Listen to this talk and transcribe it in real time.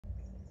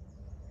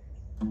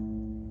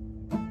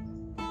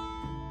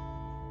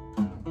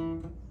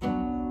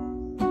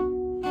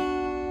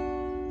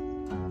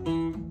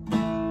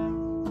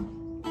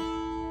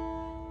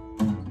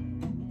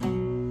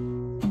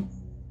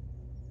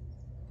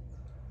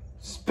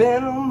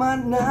Spend all my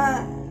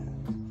night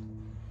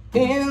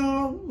in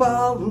the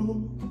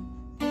ballroom.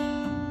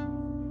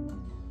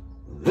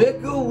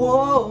 Liquor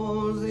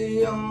was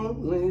the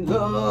only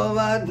love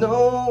I'd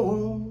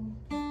known.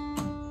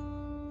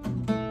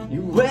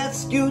 You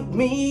rescued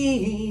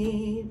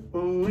me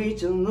from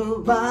reaching the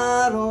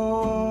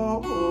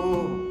bottom,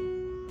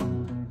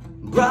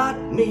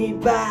 brought me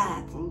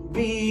back from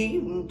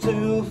being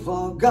too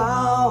far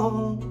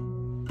gone,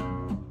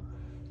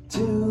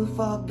 too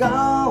far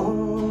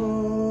gone.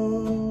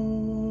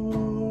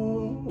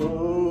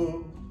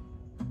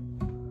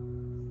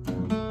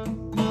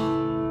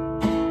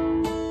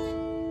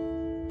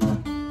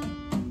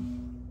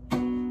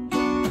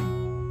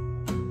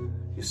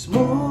 You're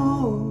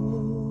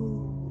smooth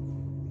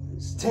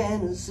as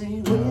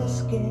Tennessee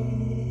whiskey,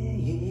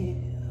 yeah.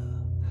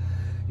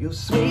 You're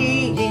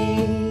sweet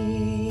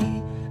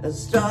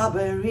as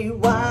strawberry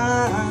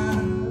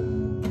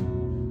wine,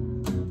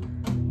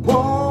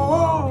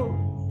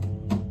 warm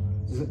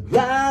as a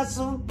glass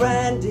of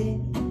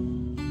brandy.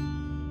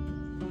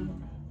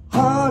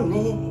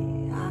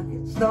 Honey, I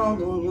get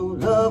stoned on your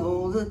love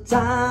all the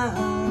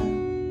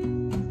time,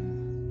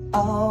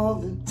 all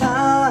the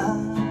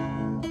time.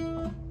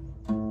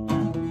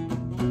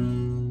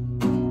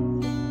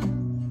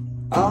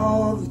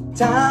 All the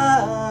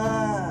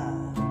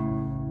time.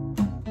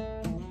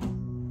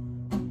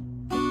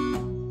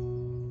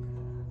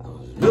 I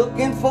was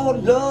looking for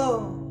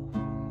love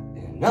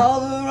in all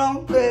the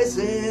wrong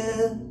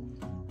places.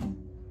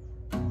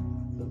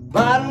 The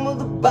bottom of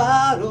the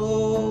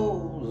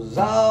bottle was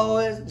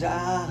always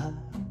dry.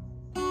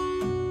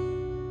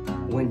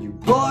 When you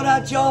poured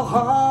out your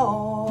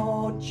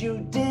heart,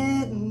 you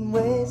didn't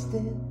waste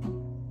it.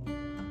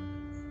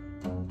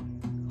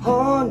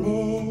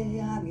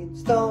 Honey, I get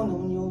stoned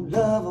on your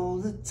love all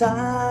the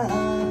time,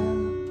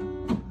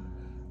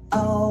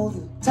 all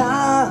the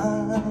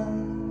time,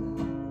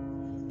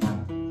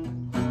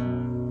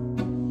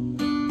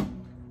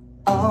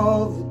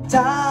 all the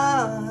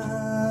time.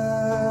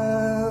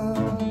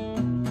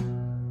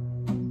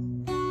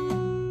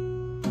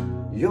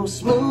 You're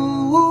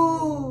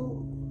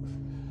smooth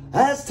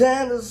as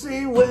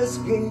Tennessee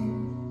whiskey,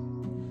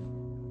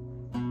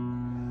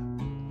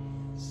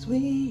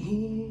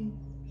 sweet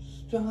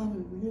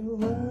strawberry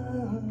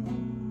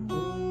wine.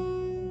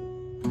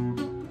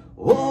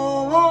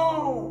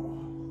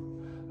 Oh,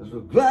 there's a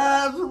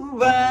glass of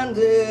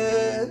brandy.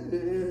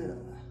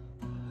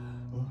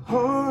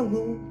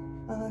 Honey,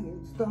 I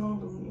get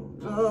stoned on your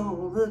love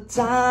all the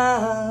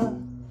time,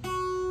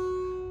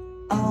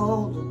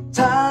 all the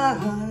time.